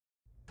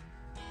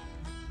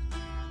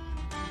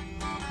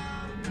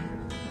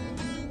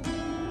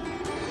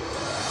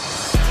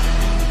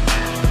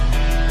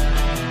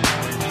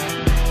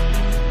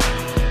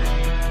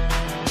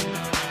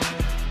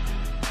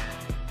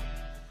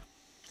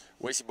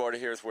Quasi Barter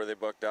here with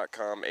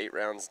WhereTheyBuck.com, 8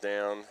 rounds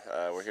down.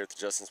 We're here with the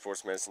Justin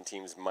Sports Medicine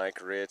team's Mike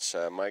Rich.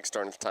 Mike,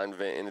 starting the timed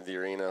event into the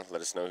arena. Let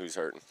us know who's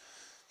hurting.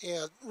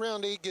 Yeah,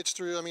 round 8 gets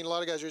through. I mean, a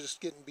lot of guys are just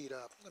getting beat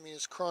up. I mean,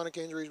 it's chronic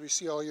injuries we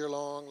see all year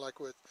long,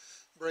 like with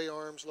Bray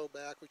arms, low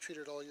back. We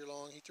treated it all year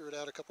long. He threw it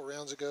out a couple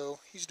rounds ago.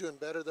 He's doing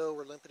better, though.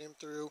 We're limping him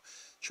through.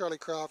 Charlie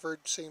Crawford,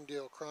 same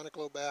deal. Chronic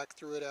low back,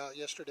 threw it out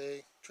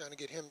yesterday, trying to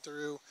get him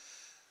through.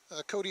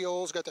 Cody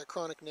Oles got that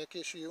chronic neck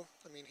issue.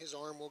 I mean, his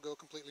arm will go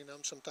completely numb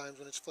sometimes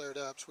when it's flared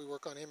up, so we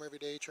work on him every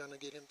day, trying to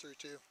get him through,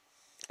 too.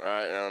 All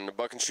right, and on the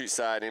Buck and Shoot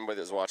side, anybody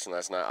that was watching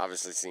last night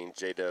obviously seen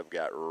J-Dub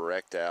got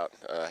wrecked out.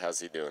 How's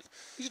he doing?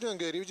 He's doing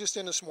good. He was just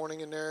in this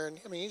morning in there, and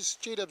I mean,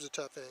 J-Dub's a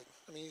tough egg.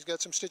 I mean, he's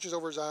got some stitches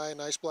over his eye, a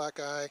nice black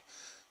eye,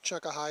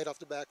 chunk of hide off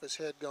the back of his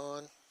head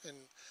gone, and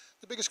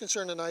the biggest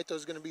concern tonight, though,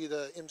 is going to be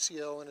the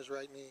MCL in his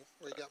right knee,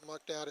 where he got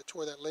mucked out. It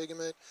tore that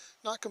ligament.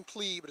 Not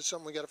complete, but it's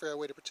something we got to figure out a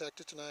way to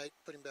protect it tonight,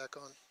 put him back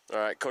on. All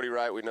right, Cody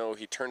Wright, we know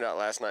he turned out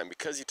last night, and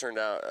because he turned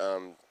out,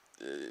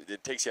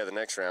 it takes you out of the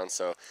next round,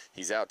 so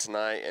he's out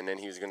tonight, and then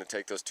he was going to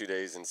take those 2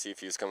 days and see if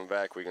he was coming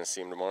back. We're going to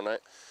see him tomorrow night?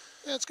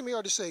 Yeah, it's going to be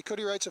hard to say.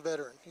 Cody Wright's a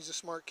veteran. He's a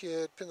smart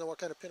kid, depending on what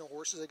kind of pin of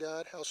horses they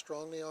got, how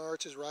strong they are.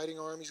 It's his riding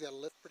arm. He's got to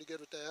lift pretty good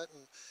with that,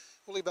 and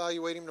we'll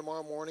evaluate him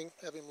tomorrow morning,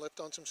 have him lift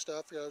on some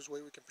stuff, figure out a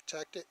way we can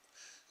protect it.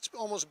 It's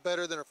almost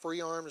better than a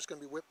free arm that's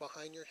going to be whipped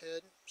behind your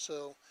head,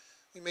 so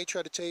we may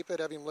try to tape it,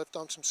 have him lift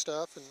on some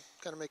stuff, and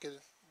kind of make a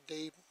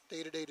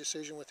day-to-day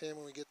decision with him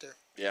when we get there.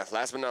 Yeah,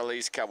 last but not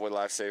least, Cowboy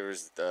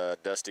Lifesavers.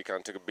 Dusty kind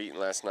of took a beating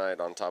last night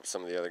on top of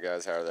some of the other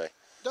guys. How are they?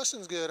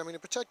 Dustin's good. I mean, the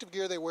protective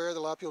gear they wear, that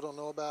a lot of people don't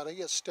know about it. He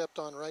got stepped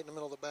on right in the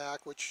middle of the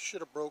back, which should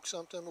have broke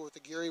something, but with the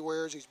gear he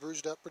wears, he's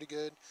bruised up pretty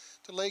good.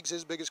 The leg's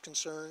his biggest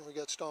concern. We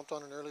got stomped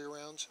on in earlier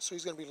rounds, so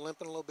he's going to be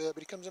limping a little bit,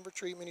 but he comes in for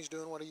treatment. He's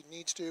doing what he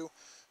needs to.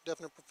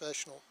 Definite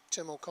professional.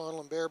 Tim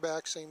O'Connell and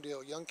Bareback, same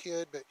deal. Young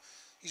kid, but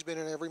he's been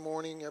in every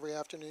morning, every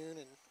afternoon,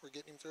 and we're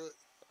getting him through it.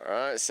 All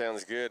right,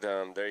 sounds good.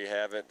 There you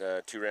have it.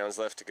 2 rounds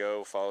left to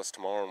go. Follow us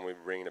tomorrow, and we'll be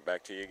bringing it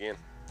back to you again.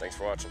 Thanks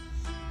for watching.